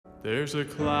There's a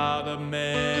cloud of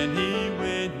many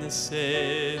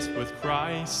witnesses with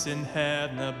Christ in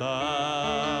heaven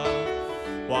above,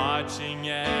 watching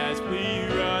as we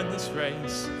run this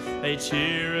race. They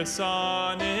cheer us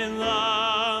on in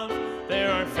love.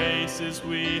 There are faces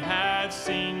we have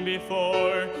seen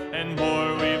before and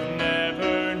more we've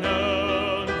never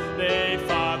known. They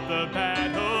fought the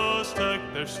battles, took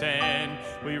their stand.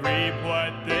 We reap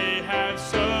what they have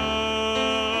sown.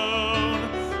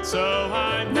 So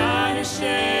I'm not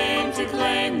ashamed to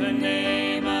claim the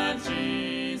name of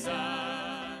Jesus.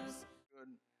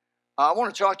 I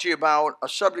want to talk to you about a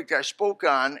subject I spoke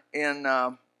on in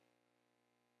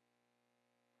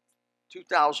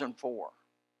 2004.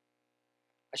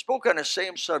 I spoke on the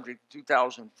same subject in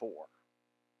 2004.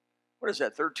 What is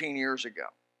that, 13 years ago?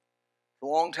 It's a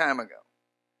long time ago.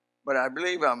 But I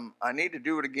believe I need to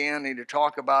do it again, need to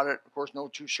talk about it. Of course, no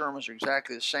two sermons are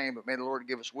exactly the same, but may the Lord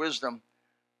give us wisdom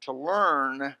to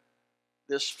learn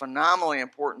this phenomenally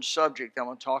important subject I'm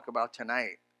going to talk about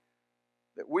tonight.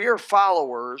 That we are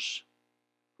followers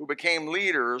who became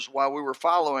leaders while we were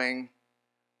following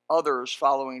others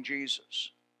following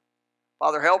Jesus.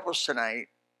 Father, help us tonight.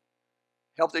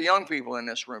 Help the young people in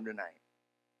this room tonight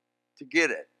to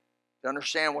get it, to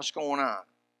understand what's going on.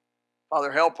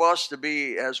 Father, help us to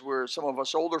be, as we're some of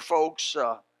us older folks,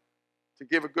 to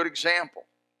give a good example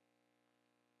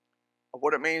of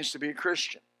what it means to be a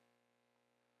Christian.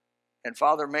 And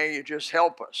Father, may you just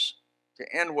help us to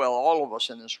end well, all of us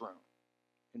in this room.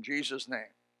 In Jesus' name,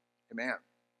 amen.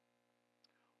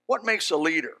 What makes a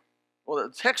leader? Well,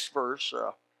 the text verse,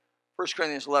 1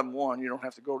 Corinthians 11:1, you don't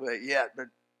have to go to that yet, but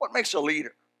what makes a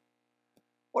leader?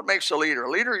 What makes a leader?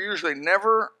 A leader usually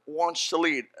never wants to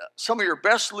lead. Some of your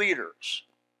best leaders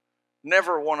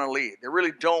never want to lead. They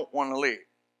really don't want to lead.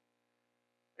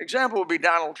 Example would be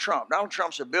Donald Trump. Donald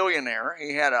Trump's a billionaire.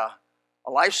 He had a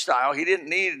lifestyle. He didn't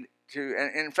need to,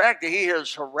 and in fact, he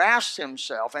has harassed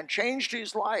himself and changed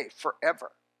his life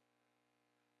forever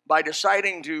by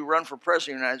deciding to run for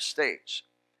president of the United States.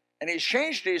 And he's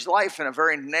changed his life in a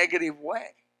very negative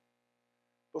way.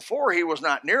 Before, he was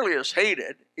not nearly as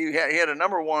hated. He had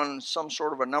some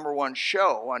sort of a number one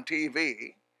show on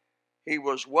TV. He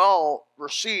was well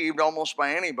received almost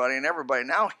by anybody and everybody.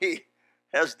 Now he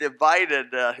has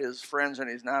divided his friends and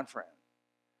his non-friends.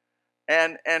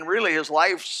 And really his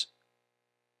life's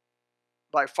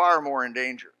by far more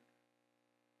endangered.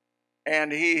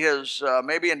 And he has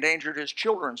maybe endangered his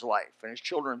children's life and his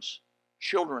children's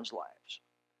lives.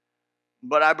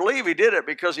 But I believe he did it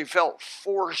because he felt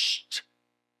forced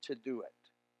to do it.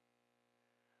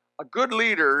 A good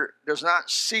leader does not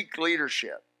seek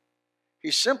leadership.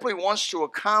 He simply wants to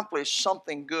accomplish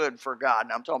something good for God.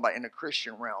 Now I'm talking about in the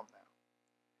Christian realm now.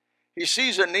 He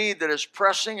sees a need that is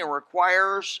pressing and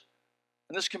requires,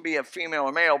 and this can be a female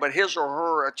or male, but his or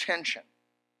her attention.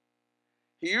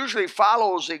 He usually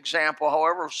follows the example,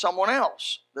 however, of someone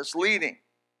else that's leading.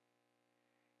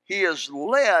 He is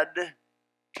led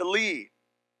to lead.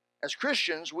 As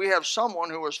Christians, we have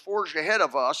someone who has forged ahead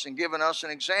of us and given us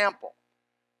an example.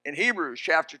 In Hebrews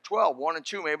chapter 12, 1 and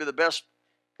 2, maybe the best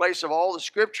place of all the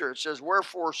scripture, it says,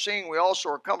 "Wherefore, seeing we also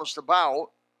are compassed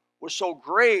about with so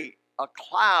great a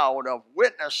cloud of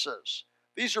witnesses."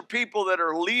 These are people that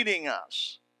are leading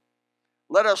us.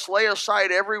 "Let us lay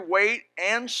aside every weight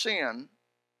and sin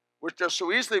which does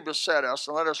so easily beset us,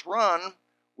 and let us run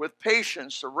with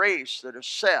patience the race that is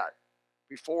set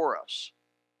before us."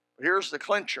 But here's the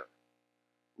clincher.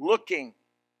 Looking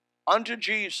unto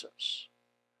Jesus,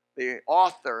 the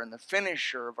author and the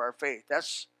finisher of our faith.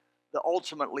 That's the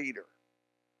ultimate leader.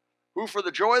 Who for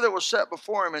the joy that was set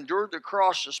before him endured the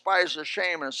cross, despised the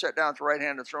shame, and sat down at the right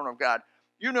hand of the throne of God.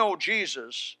 You know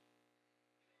Jesus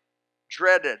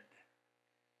dreaded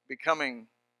becoming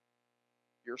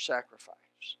your sacrifice.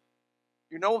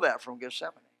 You know that from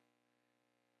Gethsemane.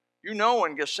 You know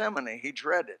in Gethsemane he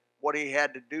dreaded what he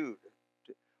had to do.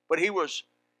 But he was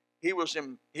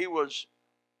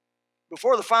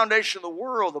before the foundation of the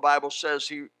world, the Bible says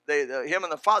him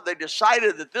and the Father, they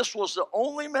decided that this was the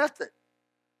only method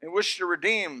in which to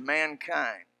redeem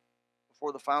mankind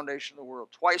before the foundation of the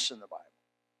world, twice in the Bible.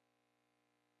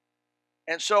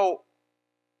 And so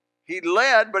he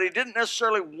led, but he didn't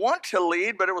necessarily want to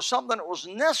lead, but it was something that was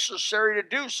necessary to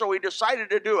do, so he decided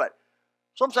to do it.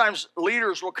 Sometimes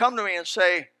leaders will come to me and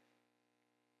say,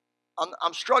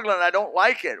 I'm struggling, I don't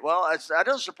like it. Well, that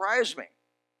doesn't surprise me.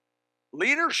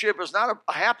 Leadership is not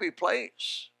a happy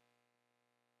place.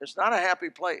 It's not a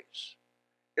happy place.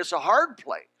 It's a hard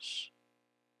place.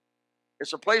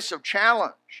 It's a place of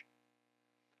challenge.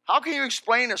 How can you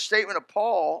explain a statement of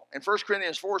Paul in 1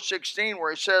 Corinthians 4:16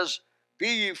 where he says, Be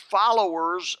ye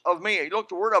followers of me. You look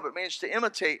the word up, it means to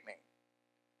imitate me.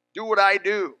 Do what I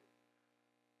do.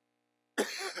 In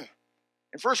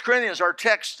 1 Corinthians, our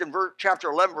text in chapter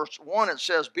 11, verse 1, it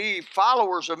says, be ye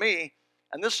followers of me,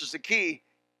 and this is the key,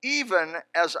 even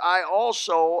as I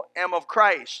also am of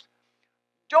Christ.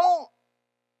 Don't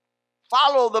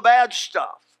follow the bad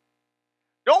stuff.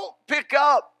 Don't pick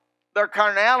up their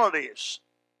carnalities.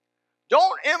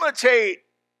 Don't imitate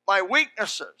my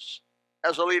weaknesses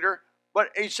as a leader, but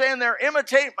he's saying there,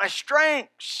 imitate my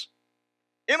strengths.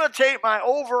 Imitate my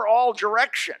overall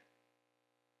direction.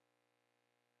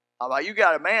 How about you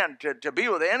got a man to be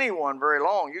with anyone very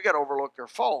long, you got to overlook their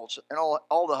faults. And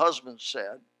all the husbands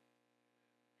said.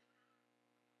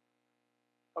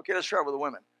 Okay, let's start with the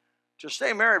women. To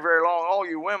stay married very long, all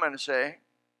you women say,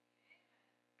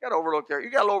 you got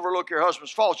to overlook your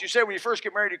husband's faults. You said when you first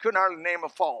get married, you couldn't hardly name a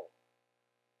fault.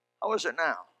 How is it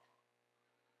now?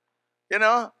 You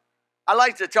know, I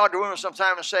like to talk to women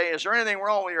sometimes and say, is there anything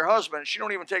wrong with your husband? She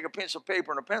don't even take a piece of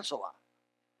paper and a pencil out.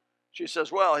 She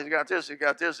says, well, he's got this, he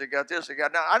got this, he got this, he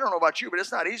got... Now, I don't know about you, but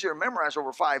it's not easy to memorize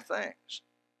over 5 things.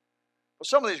 But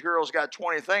some of these girls got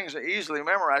 20 things that easily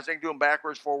memorize. They can do them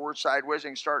backwards, forwards, sideways. They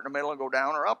can start in the middle and go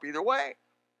down or up, either way.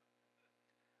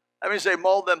 That means they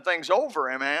mulled them things over,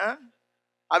 amen?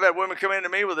 I've had women come into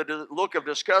me with a look of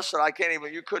disgust that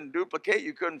you couldn't duplicate,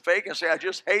 you couldn't fake, and say, I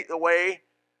just hate the way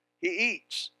he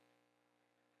eats.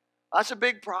 That's a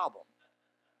big problem.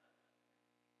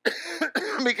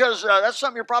 Because that's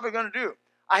something you're probably going to do.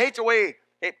 I hate the way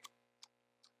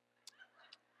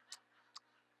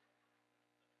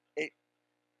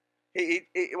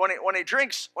when he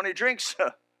drinks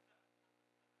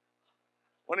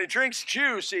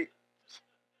juice, he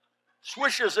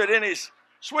swishes it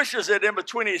in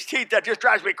between his teeth. That just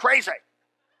drives me crazy.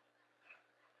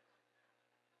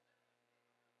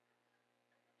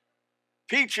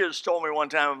 Peaches told me one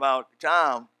time about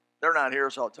Tom. They're not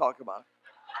here, so I'll talk about it.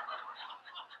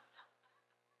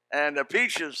 And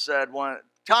Peaches said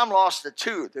Tom lost a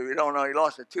tooth. If you don't know, he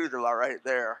lost a tooth right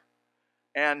there.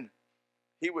 And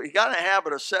he got in a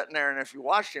habit of sitting there, and if you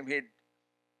watched him,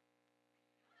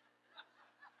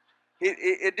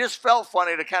 it just felt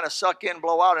funny to kind of suck in,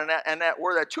 blow out, and that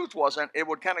where that tooth wasn't, it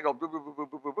would kind of go boo, boo, boo, boo,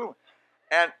 boo, boo, boo.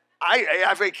 And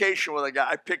I vacationed with a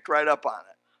guy. I picked right up on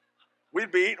it. We'd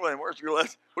be eating with him.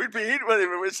 We'd be eating with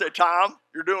him, and we'd say, Tom,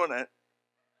 you're doing it.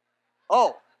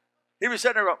 Oh, he was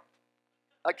sitting there going,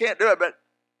 I can't do it, but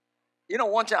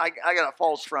one time I got a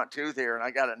false front tooth here, and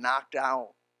I got it knocked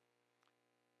out.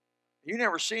 You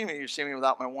never see me. You see me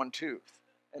without my one tooth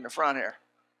in the front here.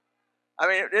 I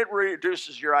mean, it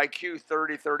reduces your IQ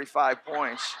 30, 35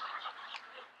 points.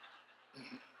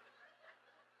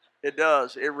 It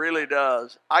does. It really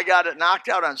does. I got it knocked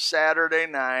out on Saturday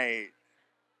night.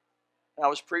 I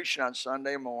was preaching on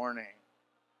Sunday morning.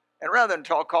 And rather than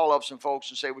call up some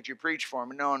folks and say, would you preach for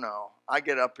me? No. I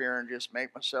get up here and just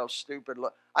make myself stupid.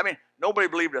 I mean, nobody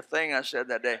believed a thing I said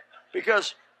that day.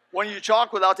 Because when you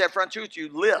talk without that front tooth, you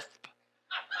lisp.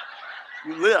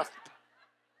 You lisp.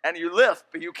 And you lisp,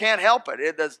 but you can't help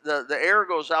it. The air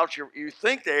goes out. You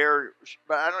think the air,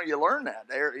 but I don't know, you learn that.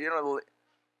 The air,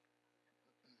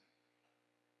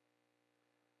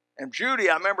 And Judy,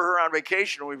 I remember her on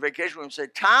vacation. We vacationed and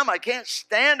said, Tom, I can't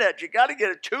stand it. You got to get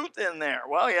a tooth in there.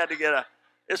 Well, you had to get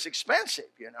it's expensive,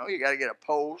 You got to get a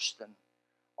post and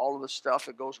all of the stuff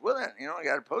that goes with it. You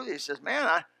got to post it. He says,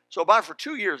 man, so about for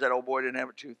 2 years, that old boy didn't have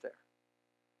a tooth there.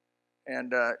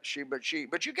 And but you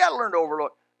got to learn to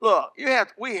overlook. Look,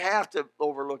 we have to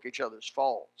overlook each other's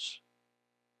faults.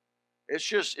 It's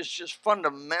just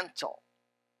fundamental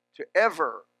to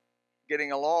ever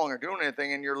getting along or doing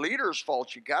anything. And your leader's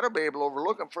faults, you got to be able to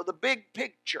overlook them for the big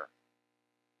picture.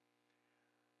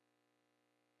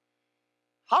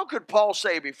 How could Paul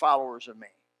say, be followers of me?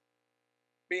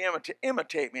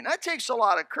 Imitate me. And that takes a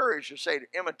lot of courage to say to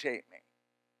imitate me.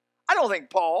 I don't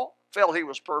think Paul felt he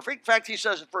was perfect. In fact, he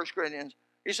says in Philippians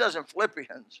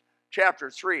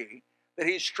chapter 3, that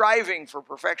he's striving for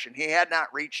perfection. He had not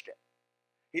reached it.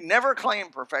 He never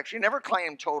claimed perfection. He never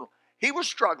claimed total. He was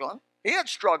struggling. He had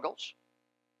struggles.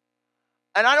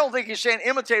 And I don't think he's saying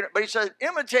imitate it, but he says,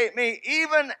 imitate me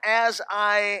even as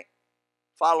I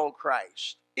follow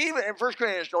Christ. Even in 1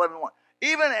 Corinthians 11:1,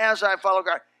 even as I follow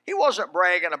Christ. He wasn't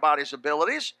bragging about his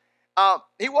abilities.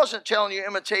 He wasn't telling you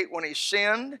imitate when he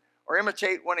sinned or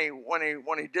imitate when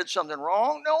he did something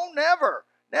wrong. No, never.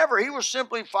 Never. He was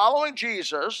simply following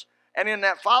Jesus. And in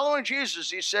that following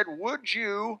Jesus, he said, would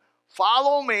you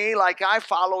follow me like I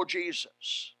follow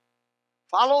Jesus?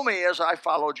 Follow me as I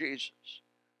follow Jesus.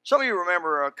 Some of you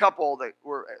remember a couple that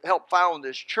helped found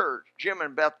this church, Jim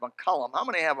and Beth McCullum. How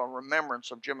many have a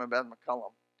remembrance of Jim and Beth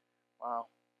McCullum? Wow.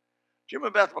 Jim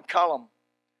and Beth McCullum,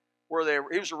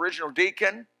 he was original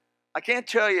deacon. I can't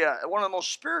tell you, one of the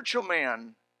most spiritual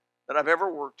men that I've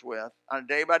ever worked with on a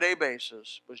day-by-day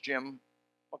basis was Jim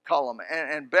McCullum.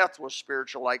 And Beth was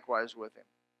spiritual likewise with him.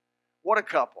 What a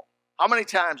couple. How many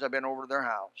times I've been over to their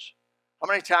house. How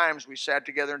many times we sat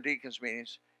together in deacons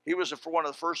meetings. He was one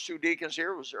of the first two deacons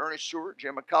here. It was Ernie Stewart,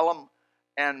 Jim McCullum,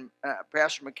 and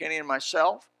Pastor McKinney and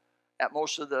myself at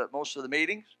most of the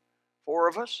meetings, 4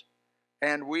 of us.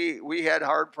 And we had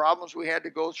hard problems we had to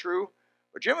go through.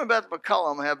 But Jim and Beth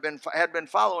McCullum had been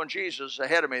following Jesus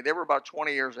ahead of me. They were about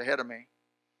 20 years ahead of me.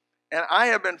 And I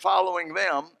have been following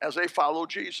them as they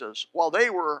followed Jesus while they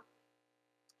were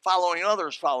following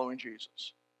others following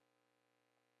Jesus.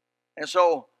 And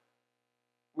so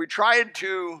we tried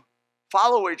to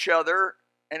follow each other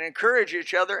and encourage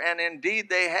each other, and indeed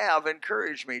they have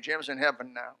encouraged me. Jim's in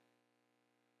heaven now.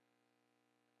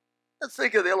 Let's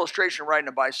think of the illustration riding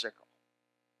a bicycle.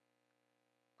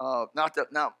 Not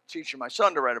teaching my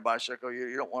son to ride a bicycle.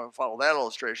 You don't want to follow that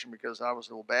illustration because I was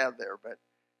a little bad there. But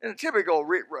in a typical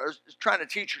trying to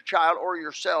teach your child or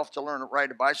yourself to learn to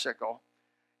ride a bicycle,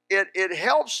 it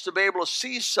helps to be able to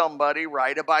see somebody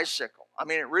ride a bicycle. I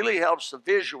mean, it really helps the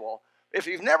visual. If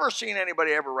you've never seen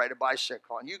anybody ever ride a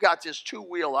bicycle and you got this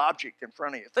 2-wheel object in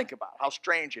front of you, think about how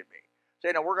strange it'd be.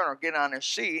 Say, now we're going to get on this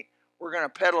seat, we're going to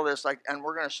pedal this,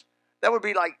 that would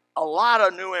be like a lot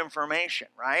of new information,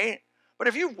 right? But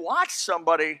if you've watched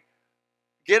somebody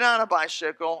get on a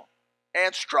bicycle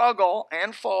and struggle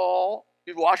and fall,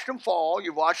 you've watched them fall,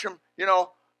 you've watched them,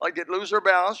 like lose their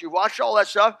balance, you've watched all that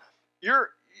stuff,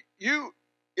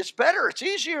 it's better, it's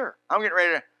easier.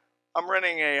 I'm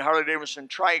renting a Harley-Davidson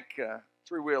trike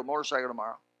 3-wheel motorcycle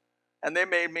tomorrow. And they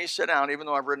made me sit down, even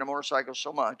though I've ridden a motorcycle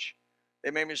so much, they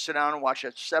made me sit down and watch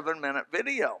a 7-minute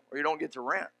video where you don't get to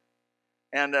rent.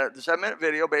 And the 7-minute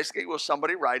video basically was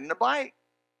somebody riding a bike.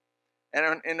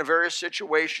 And in the various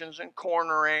situations and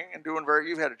cornering and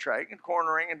you've had a trike, and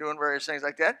cornering and doing various things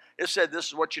like that, it said this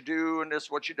is what you do and this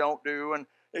is what you don't do. And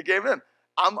it gave them,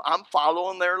 I'm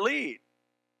following their lead.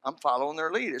 I'm following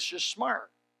their lead. It's just smart.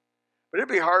 But it'd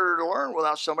be harder to learn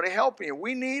without somebody helping you.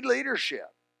 We need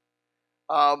leadership.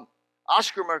 Oscar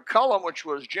McCullum, which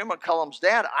was Jim McCullum's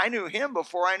dad, I knew him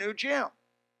before I knew Jim.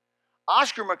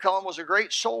 Oscar McCullum was a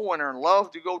great soul winner and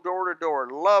loved to go door to door,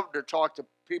 loved to talk to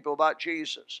people about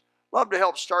Jesus, loved to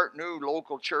help start new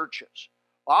local churches.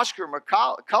 Oscar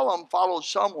McCullum followed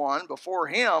someone before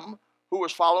him who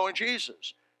was following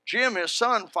Jesus. Jim, his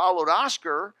son, followed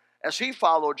Oscar as he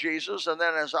followed Jesus, and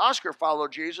then as Oscar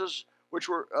followed Jesus, which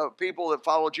were people that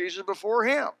followed Jesus before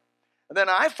him. And then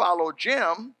I followed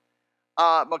Jim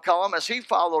McCullum as he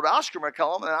followed Oscar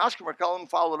McCullum, and Oscar McCullum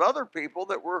followed other people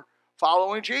that were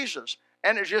following Jesus.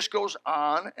 And it just goes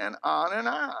on and on and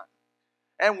on.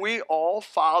 And we all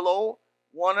follow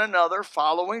one another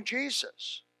following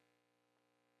Jesus.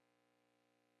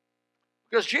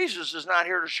 Because Jesus is not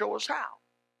here to show us how.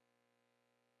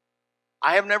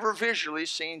 I have never visually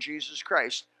seen Jesus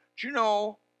Christ. Do you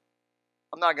know,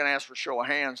 I'm not going to ask for a show of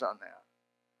hands on that,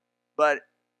 but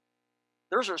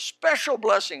there's a special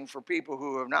blessing for people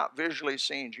who have not visually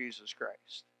seen Jesus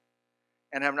Christ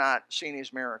and have not seen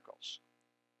his miracles.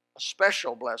 A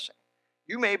special blessing.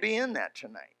 You may be in that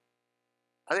tonight.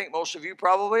 I think most of you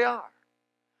probably are.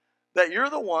 That you're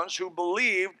the ones who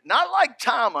believed, not like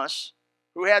Thomas,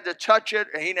 who had to touch it,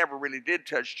 and he never really did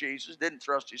touch Jesus, didn't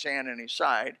thrust his hand in his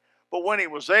side. But when he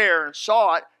was there and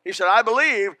saw it, he said, I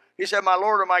believe. He said, my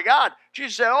Lord and my God.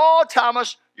 Jesus said, oh,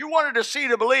 Thomas, you wanted to see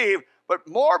to believe, but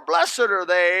more blessed are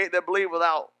they that believe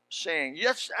without seeing.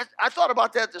 Yes, I thought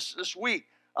about that this week.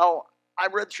 Oh, I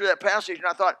read through that passage and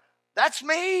I thought, that's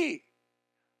me.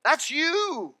 That's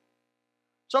you.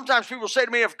 Sometimes people say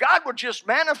to me, if God would just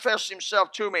manifest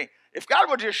himself to me, if God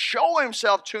would just show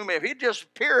himself to me, if he'd just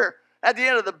appear at the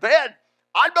end of the bed,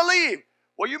 I'd believe.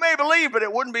 Well, you may believe, but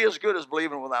it wouldn't be as good as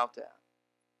believing without that.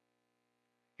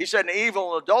 He said, an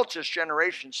evil and adulterous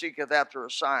generation seeketh after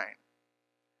a sign.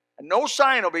 And no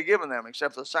sign will be given them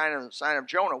except the sign of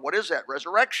Jonah. What is that?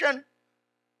 Resurrection?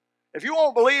 If you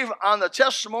won't believe on the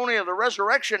testimony of the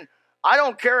resurrection, I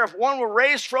don't care if one were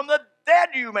raised from the dead,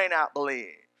 you may not believe.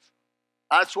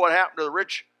 That's what happened to the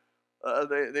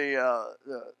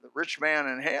rich man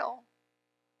in hell.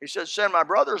 He said, send my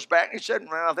brothers back. And he said,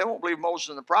 well, if they won't believe Moses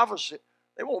and the prophets,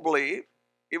 they won't believe,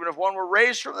 even if one were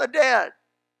raised from the dead.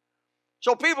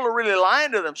 So people are really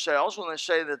lying to themselves when they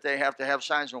say that they have to have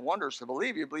signs and wonders to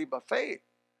believe. You believe by faith.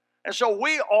 And so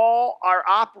we all are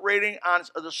operating on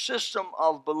the system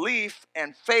of belief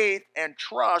and faith and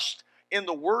trust in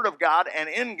the Word of God and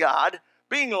in God,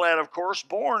 being led, of course,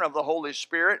 born of the Holy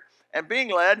Spirit and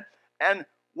being led. And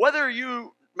whether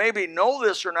you maybe know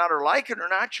this or not or like it or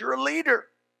not, you're a leader.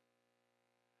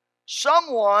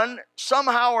 Someone,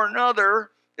 somehow or another,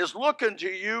 is looking to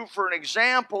you for an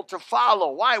example to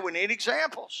follow. Why? We need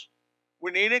examples.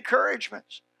 We need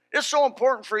encouragements. It's so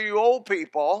important for you old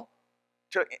people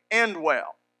to end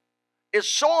well. It's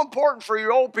so important for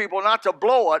you old people not to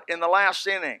blow it in the last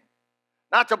inning,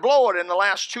 not to blow it in the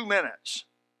last 2 minutes.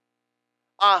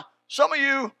 Some of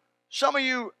you,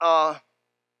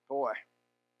 boy,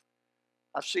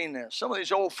 I've seen this. Some of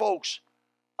these old folks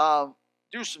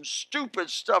do some stupid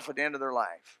stuff at the end of their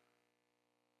life.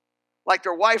 Like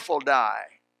their wife will die,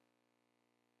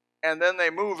 and then they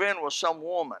move in with some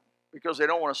woman because they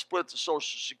don't want to split the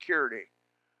Social Security.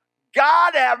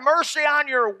 God have mercy on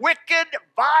your wicked,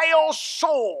 vile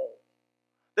soul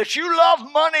that you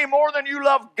love money more than you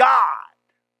love God,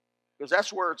 because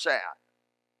that's where it's at.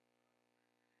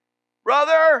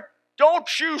 Brother,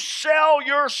 don't you sell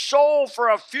your soul for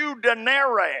a few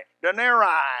denarii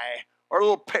or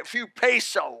a few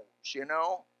pesos, you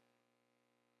know.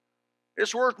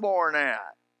 It's worth more than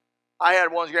that. I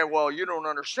had one guy, well, you don't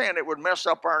understand, it would mess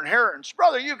up our inheritance.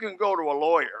 Brother, you can go to a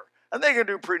lawyer, and they can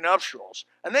do prenuptials,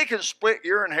 and they can split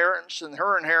your inheritance and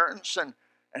her inheritance, and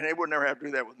they would never have to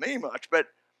do that with me much, but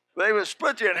they would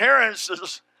split the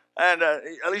inheritances, and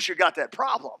at least you got that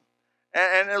problem.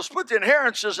 And they'll split the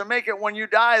inheritances and make it when you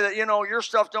die that, you know, your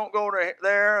stuff don't go to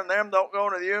there and them don't go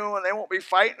to you, and they won't be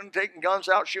fighting and taking guns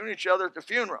out, shooting each other at the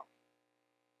funeral.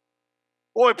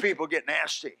 Boy, people get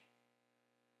nasty.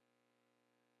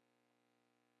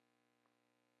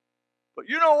 But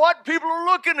you know what? People are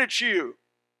looking at you.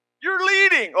 You're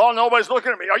leading. Oh, nobody's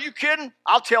looking at me. Are you kidding?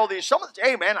 I'll tell these.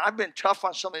 Hey, man, I've been tough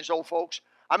on some of these old folks.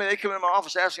 I mean, they come in my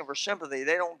office asking for sympathy.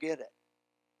 They don't get it.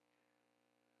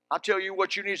 I'll tell you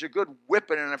what you need is a good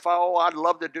whipping, and I'd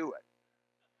love to do it.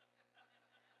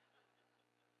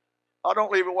 Oh,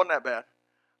 don't leave it. Wasn't that bad.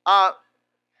 I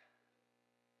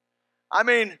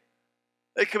mean,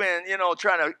 they come in, you know,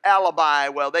 trying to alibi.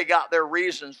 Well, they got their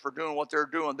reasons for doing what they're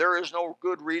doing. There is no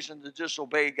good reason to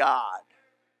disobey God.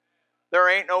 There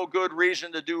ain't no good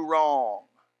reason to do wrong.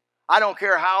 I don't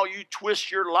care how you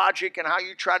twist your logic and how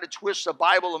you try to twist the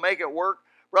Bible to make it work.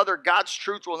 Brother, God's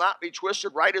truth will not be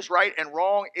twisted. Right is right and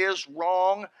wrong is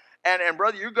wrong. And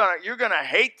brother, you're gonna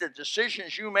hate the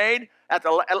decisions you made at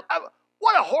the.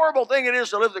 What a horrible thing it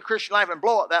is to live the Christian life and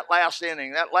blow it that last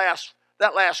inning, that last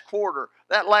quarter,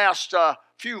 that last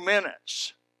few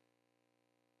minutes.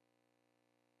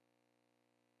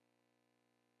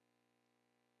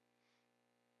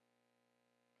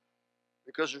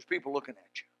 Because there's people looking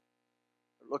at you.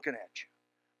 They're looking at you.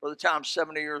 Brother Tom's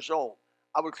 70 years old.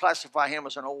 I would classify him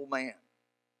as an old man.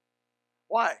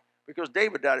 Why? Because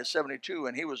David died at 72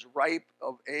 and he was ripe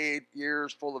of age,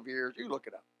 years, full of years. You look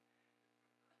it up.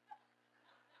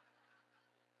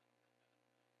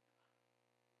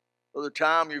 Brother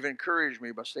Tom, you've encouraged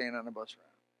me by staying on the bus route.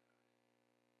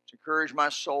 It's encouraged my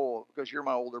soul because you're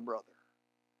my older brother.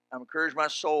 I've encouraged my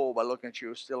soul by looking at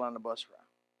you still on the bus route.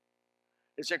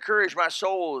 It's encouraged my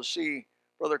soul to see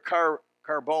Brother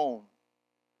Carbone.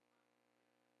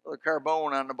 Brother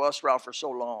Carbone on the bus route for so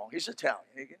long. He's Italian.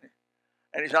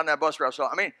 And he's on that bus route. So,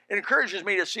 I mean, it encourages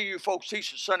me to see you folks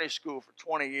teach Sunday school for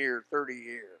 20 years, 30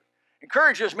 years. It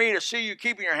encourages me to see you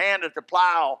keeping your hand at the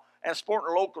plow and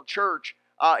supporting a local church.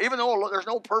 Even though there's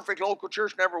no perfect local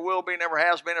church, never will be, never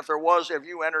has been. If there was, if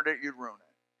you entered it, you'd ruin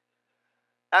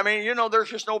it. I mean, you know, there's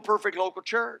just no perfect local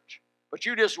church. But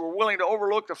you just were willing to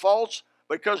overlook the faults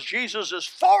because Jesus is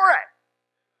for it.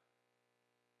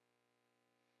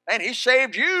 And he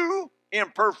saved you,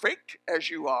 imperfect as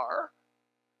you are.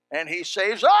 And he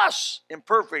saves us,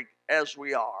 imperfect as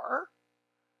we are.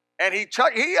 And he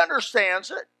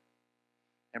understands it.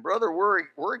 And brother,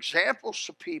 we're examples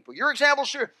to people. You're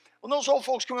examples to, when those old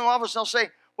folks come in the office, they'll say,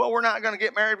 well, we're not going to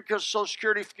get married because of Social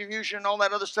Security confusion and all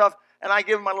that other stuff. And I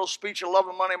give them my little speech of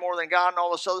loving money more than God and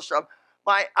all this other stuff.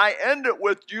 I end it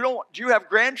with, do you have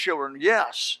grandchildren?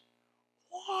 Yes.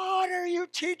 What are you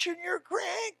teaching your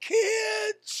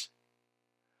grandkids?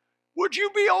 Would you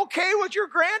be okay with your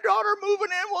granddaughter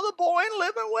moving in with a boy and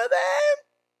living with him?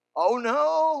 Oh,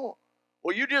 no.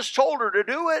 Well, you just told her to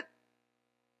do it.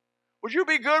 Would you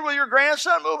be good with your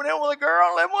grandson moving in with a girl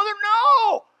and living with him?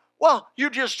 No. Well, you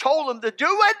just told him to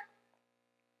do it.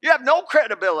 You have no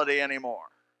credibility anymore.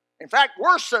 In fact,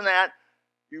 worse than that,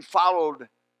 you followed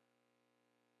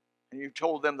and you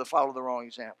told them to follow the wrong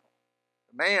example.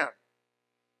 Man,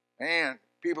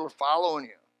 people are following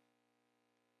you.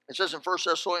 It says in 1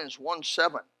 Thessalonians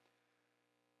 1:7,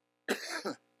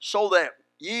 so that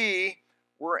ye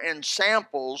were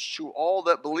ensamples to all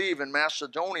that believe in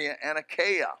Macedonia and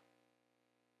Achaia.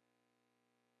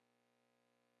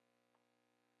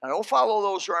 Now, don't follow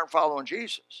those who aren't following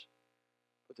Jesus.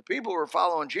 But the people who are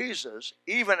following Jesus,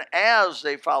 even as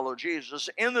they follow Jesus,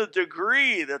 in the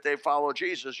degree that they follow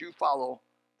Jesus, you follow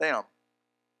them.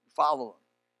 You follow them.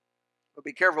 But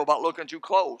be careful about looking too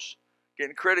close,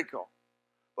 getting critical.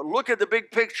 But look at the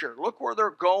big picture. Look where they're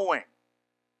going.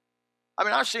 I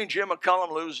mean, I've seen Jim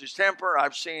McCullum lose his temper.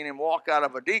 I've seen him walk out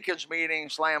of a deacon's meeting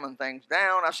slamming things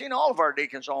down. I've seen all of our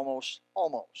deacons almost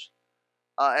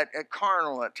at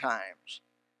carnal at times.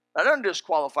 That doesn't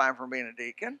disqualify him from being a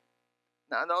deacon.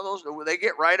 Now, they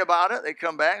get right about it. They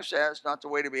come back and say, that's not the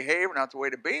way to behave, not the way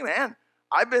to be. Man,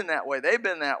 I've been that way. They've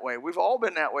been that way. We've all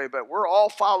been that way, but we're all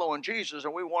following Jesus,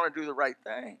 and we want to do the right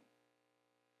thing.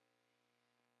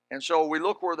 And so we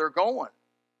look where they're going.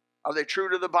 Are they true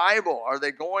to the Bible? Are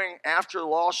they going after the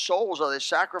lost souls? Are they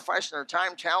sacrificing their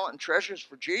time, talent, and treasures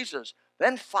for Jesus?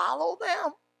 Then follow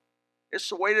them. It's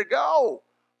the way to go.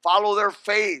 Follow their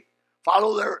faith.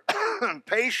 Follow their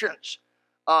patience.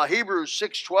 Hebrews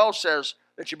 6:12 says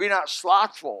that you be not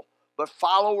slothful, but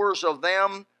followers of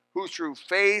them who through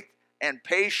faith and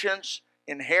patience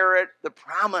inherit the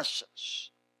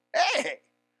promises. Hey,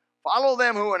 follow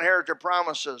them who inherit the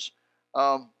promises.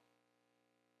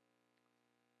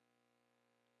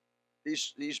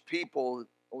 These people,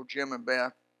 Jim and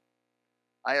Beth,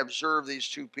 I observed these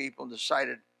two people and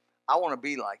decided I want to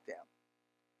be like them.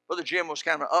 Brother Jim was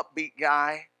kind of an upbeat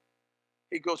guy.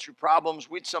 He'd go through problems.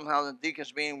 We'd somehow, in the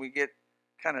deacons meeting, we'd get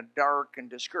kind of dark and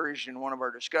discouraged in one of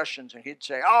our discussions, and he'd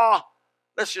say,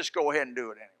 let's just go ahead and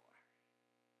do it anyway.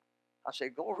 I say,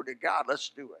 glory to God, let's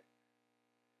do it.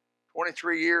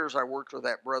 23 years I worked with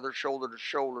that brother, shoulder to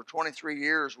shoulder. 23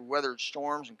 years we weathered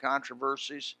storms and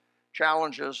controversies,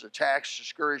 challenges, attacks,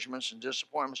 discouragements, and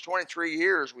disappointments. 23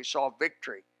 years we saw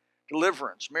victory,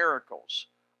 deliverance, miracles,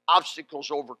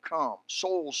 obstacles overcome,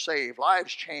 souls saved,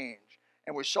 lives changed,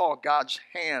 and we saw God's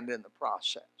hand in the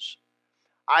process.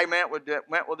 I met with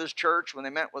this church when they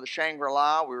met with the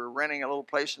Shangri-La. We were renting a little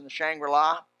place in the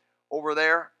Shangri-La over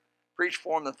there. Preached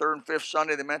for them the third and fifth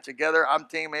Sunday they met together. I'm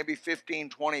thinking maybe 15,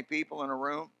 20 people in a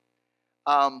room.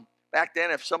 Back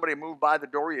then, if somebody moved by the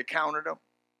door, you counted them.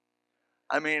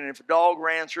 I mean, if a dog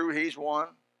ran through, he's one.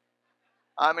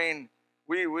 I mean,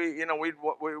 we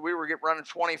were running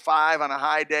 25 on a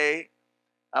high day.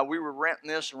 We were renting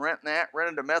this and renting that.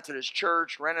 Rented the Methodist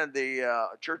Church. Rented the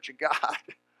Church of God.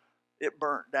 It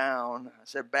burnt down. I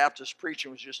said Baptist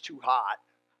preaching was just too hot.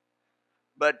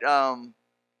 But I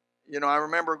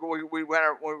remember we went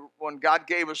when God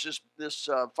gave us this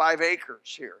 5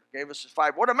 acres here. Gave us this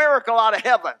 5. What a miracle out of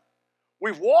heaven!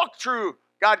 We've walked through.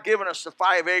 God giving us the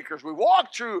 5 acres. We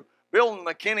walked through building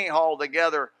McKinney Hall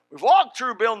together. We've walked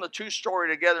through building the 2-story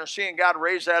together and seeing God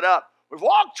raise that up. We've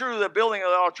walked through the building of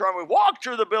the auditorium. We've walked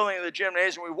through the building of the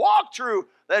gymnasium. We've walked through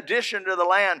the addition to the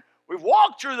land. We've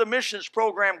walked through the missions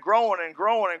program growing and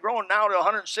growing and growing now to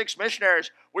 106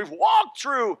 missionaries. We've walked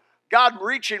through God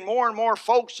reaching more and more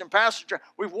folks in Pastor.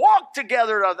 We've walked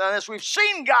together on this. We've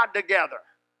seen God together.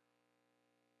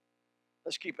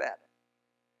 Let's keep at it.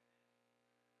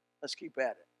 Let's keep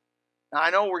at it. Now,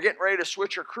 I know we're getting ready to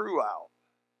switch our crew out.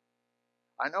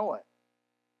 I know it.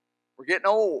 We're getting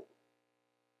old.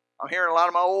 I'm hearing a lot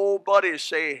of my old buddies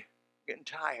say, getting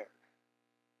tired.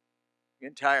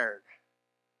 Getting tired.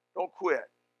 Don't quit.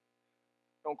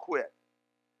 Don't quit.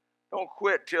 Don't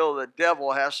quit till the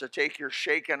devil has to take your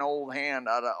shaking old hand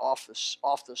off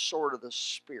the sword of the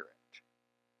Spirit.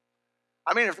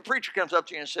 I mean, if the preacher comes up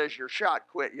to you and says, you're shot,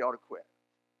 quit, you ought to quit.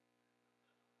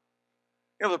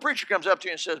 If the preacher comes up to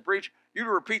you and says, preach, you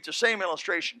repeat the same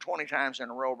illustration 20 times in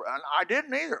a row, and I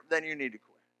didn't either, then you need to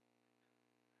quit.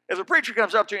 If the preacher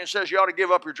comes up to you and says you ought to give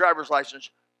up your driver's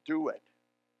license, do it.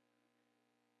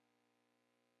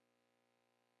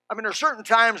 I mean, there's certain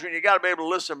times when you got to be able to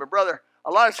listen, but brother, a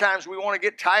lot of times we want to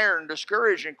get tired and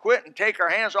discouraged and quit and take our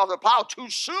hands off the plow too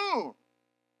soon.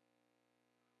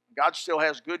 God still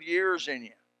has good years in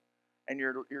you. And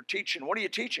you're teaching. What are you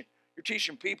teaching? You're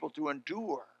teaching people to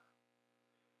endure.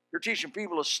 You're teaching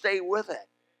people to stay with it.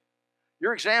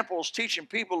 Your example is teaching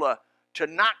people to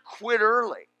not quit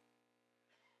early.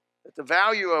 That the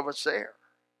value of it's there.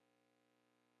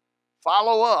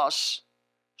 Follow us.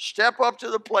 Step up to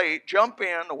the plate. Jump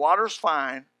in. The water's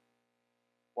fine.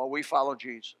 While we follow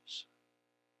Jesus.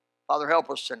 Father, help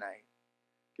us tonight.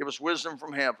 Give us wisdom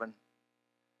from heaven.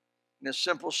 In this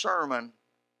simple sermon,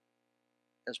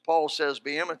 as Paul says,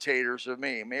 be imitators of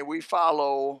me. May we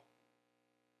follow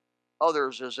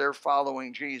others as they're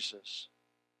following Jesus.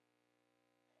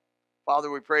 Father,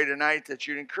 we pray tonight that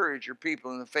you'd encourage your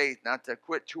people in the faith not to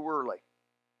quit too early,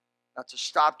 not to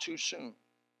stop too soon.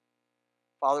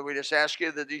 Father, we just ask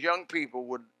you that these young people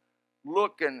would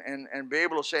look and be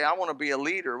able to say, I want to be a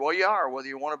leader. Well, you are, whether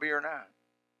you want to be or not.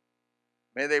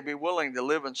 May they be willing to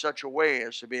live in such a way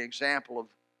as to be an example of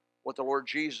what the Lord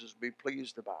Jesus would be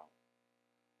pleased about.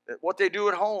 That what they do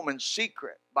at home in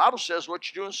secret, the Bible says what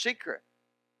you do in secret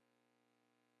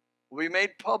will be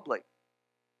made public.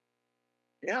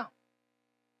 Yeah.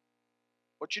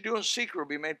 What you do in secret will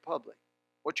be made public.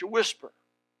 What you whisper.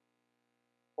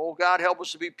 Oh, God, help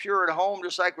us to be pure at home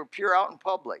just like we're pure out in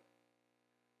public.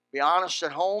 Be honest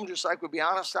at home just like we'll be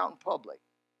honest out in public.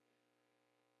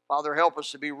 Father, help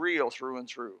us to be real through and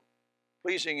through,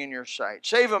 pleasing in your sight.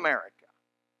 Save America.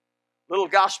 Little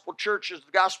gospel churches,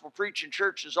 gospel preaching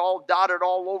churches all dotted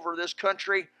all over this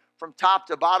country from top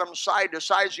to bottom, side to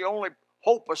side. It's the only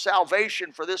hope of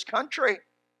salvation for this country.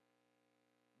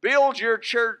 Build your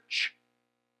church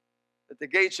that the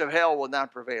gates of hell will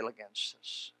not prevail against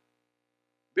us.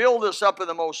 Build us up in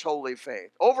the most holy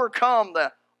faith. Overcome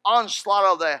the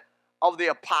onslaught of the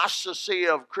apostasy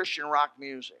of Christian rock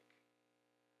music.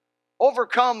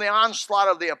 Overcome the onslaught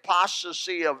of the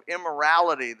apostasy of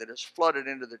immorality that has flooded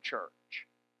into the church.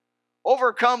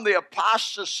 Overcome the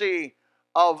apostasy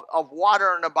of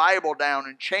watering the Bible down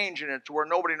and changing it to where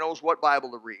nobody knows what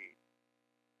Bible to read.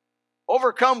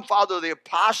 Overcome, Father, the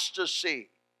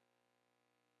apostasy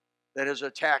that has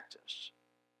attacked us.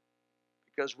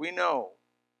 Because we know,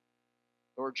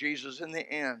 Lord Jesus, in the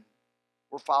end,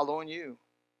 we're following you.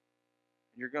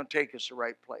 You're going to take us to the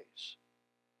right place.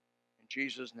 In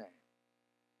Jesus' name,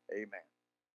 amen.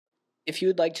 If you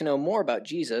would like to know more about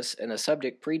Jesus and a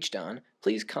subject preached on,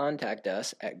 please contact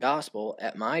us at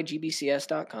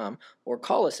gospel@mygbcs.com or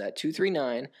call us at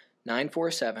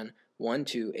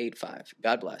 239-947-1285.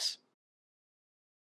 God bless.